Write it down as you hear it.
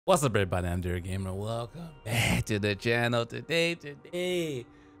What's up, everybody? I'm Derek Gamer. Welcome back to the channel. Today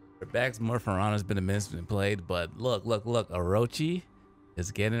we're back some more For Honor. It's been a minute since we played, but look, Orochi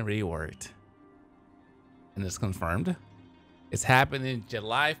is getting reworked, and it's confirmed. It's happening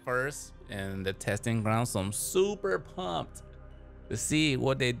July 1st in the testing ground, so I'm super pumped to see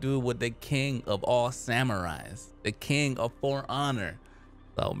what they do with the king of all samurais, the king of For Honor.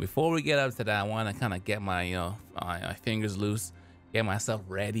 So before we get up to that, I want to kind of get my my fingers loose, get myself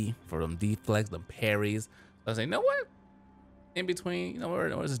ready for them deflects, them parries. So I was like, you know what? In between, we're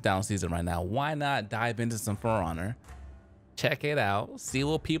just down season right now. Why not dive into some For Honor, check it out, see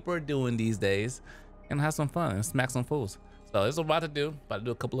what people are doing these days, and have some fun and smack some fools. So this is what I'm about to do. About to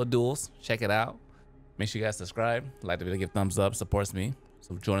do a couple of duels. Check it out. Make sure you guys subscribe, like the video, give thumbs up, supports me.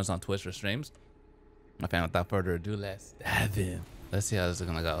 So join us on Twitch for streams. My fan, without further ado, let's dive in. Let's see how this is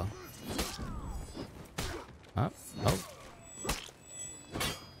gonna go. Oh.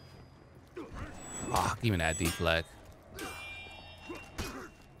 Oh, give me that deflect.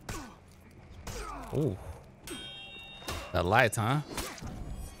 Ooh. The lights, huh?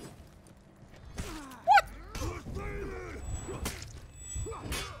 What?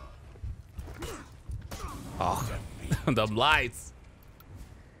 Oh, the lights.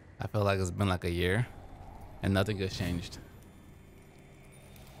 I feel like it's been like a year and nothing has changed.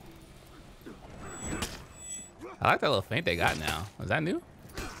 I like that little feint they got now. Is that new?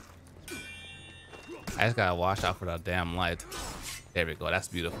 I just gotta watch out for that damn light. There we go. That's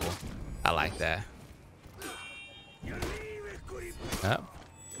beautiful. I like that. Yep.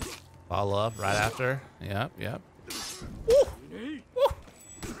 Follow up right after. Yep. Woo! Woo!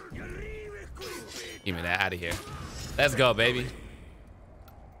 Give me that out of here. Let's go, baby.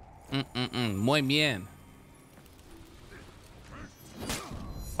 Muy bien.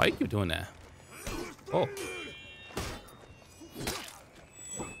 Why you keep doing that? Oh.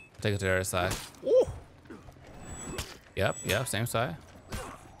 Take it to the other side. Ooh. Yep, same side.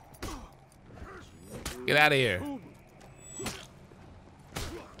 Get out of here.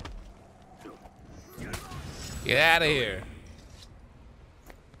 Get out of here.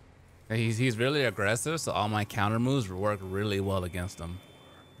 He's really aggressive, so all my counter moves work really well against him.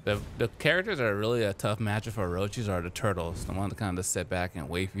 The characters that are really a tough matchup for Orochis are the turtles, the ones that kind of sit back and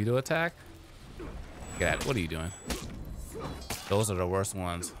wait for you to attack. Get out. What are you doing? Those are the worst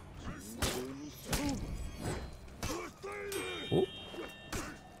ones. Ooh.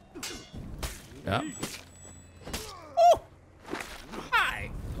 Yep. Ooh.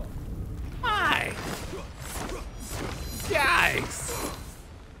 Hi. Yikes.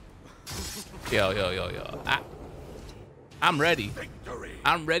 Yo. I'm ready.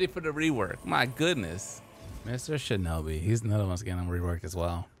 I'm ready for the rework. My goodness. Mr. Shinobi. He's another one's getting reworked as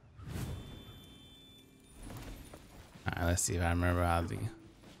well. Alright, let's see if I remember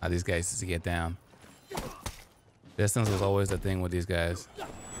how these guys used to get down. Distance was always the thing with these guys.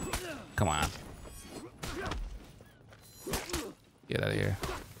 Come on. Get out of here.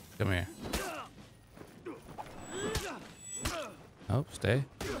 Come here. Oh, stay.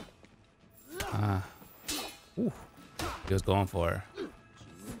 Ooh. He was going for her.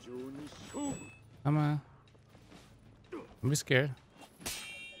 Come on. Don't be scared.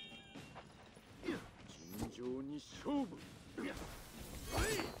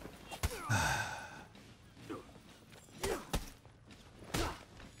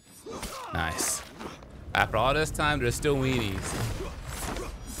 Nice. After all this time, there's still weenies.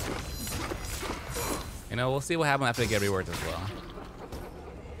 We'll see what happens after they get reworked as well.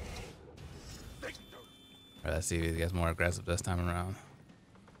 Alright, let's see if he gets more aggressive this time around.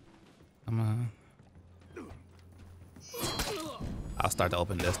 Come on. I'll start to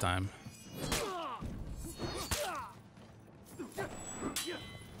open this time.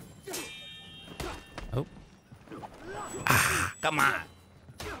 Oh. Come on.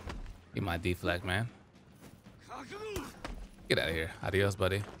 Get my deflect, man. Get out of here. Adios,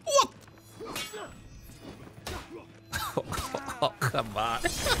 buddy. Oh, come on.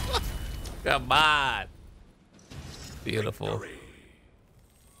 Come on. Beautiful.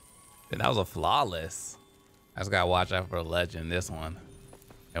 And that was a flawless. I just gotta watch out for a legend this one.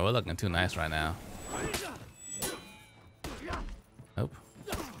 And we're looking too nice right now. Nope.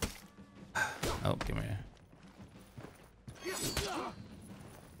 Oh, come here.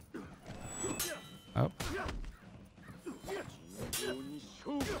 Oh.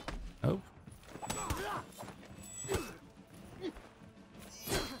 Oh.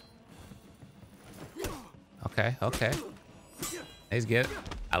 Okay. He's good.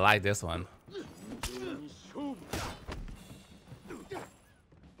 I like this one.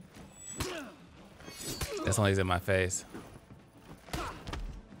 This one is in my face.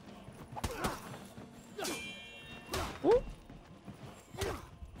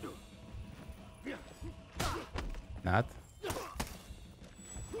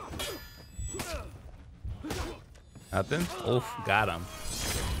 Nothing. Oof, got him.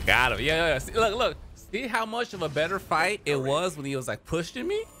 Got him. Yeah. See, look. See how much of a better fight it was when he was like pushing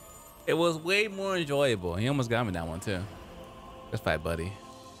me? It was way more enjoyable. He almost got me that one too. Good fight, buddy.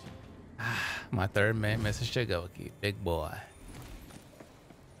 My third man, Mr. Shigoki. Big boy.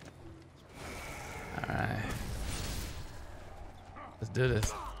 All right. Let's do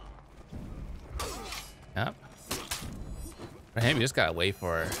this. Yep. For him, you just gotta wait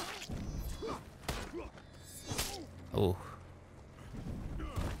for her. Oh.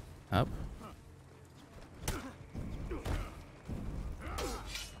 Up.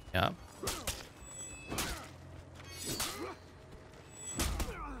 Yep.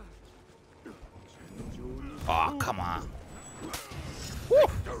 Oh, come on. Woo.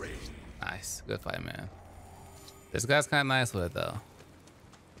 Nice. Good fight, man. This guy's kind of nice with it, though.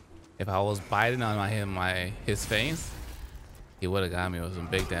 If I was biting on his face, he would have got me with some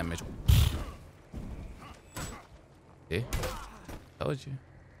big damage. See? Told you.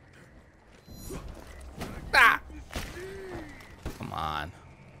 Ah! Come on.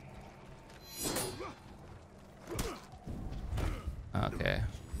 Okay.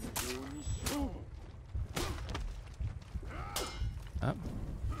 Up.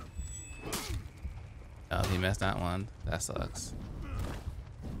 Oh, he missed that one. That sucks.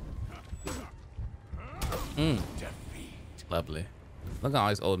 Lovely. Look at all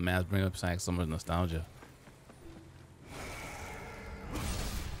these old maps bring up like so much nostalgia.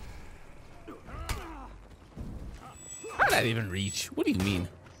 How did that even reach? What do you mean?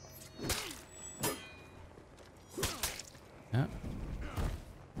 Yeah.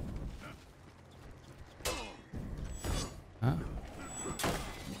 Huh?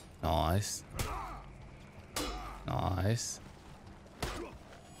 Nice. Nice.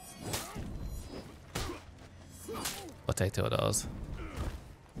 I'll take two of those.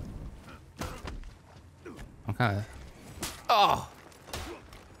 I'm kind of... Oh!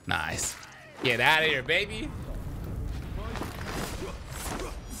 Nice. Get out of here, baby.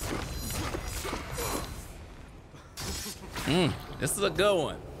 This is a good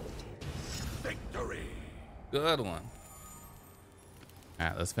one. Victory. Good one. All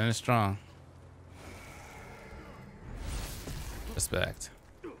right, let's finish strong. Respect.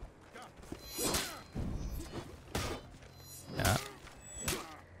 Yeah.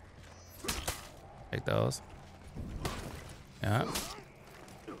 Take those. Yeah.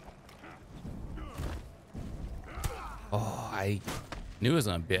 Oh, I knew it was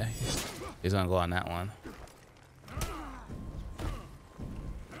gonna be. He's gonna go on that one.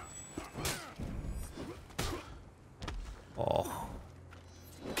 Oh.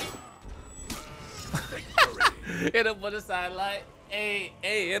 Hit him with a side light. Hey,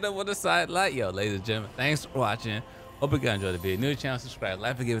 hit him with a side light. Yo, ladies and gentlemen, thanks for watching. Hope you guys enjoyed the video. New channel, subscribe,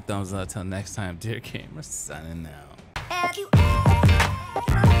 like, and give it a thumbs up. Until next time, dear gamers, signing out.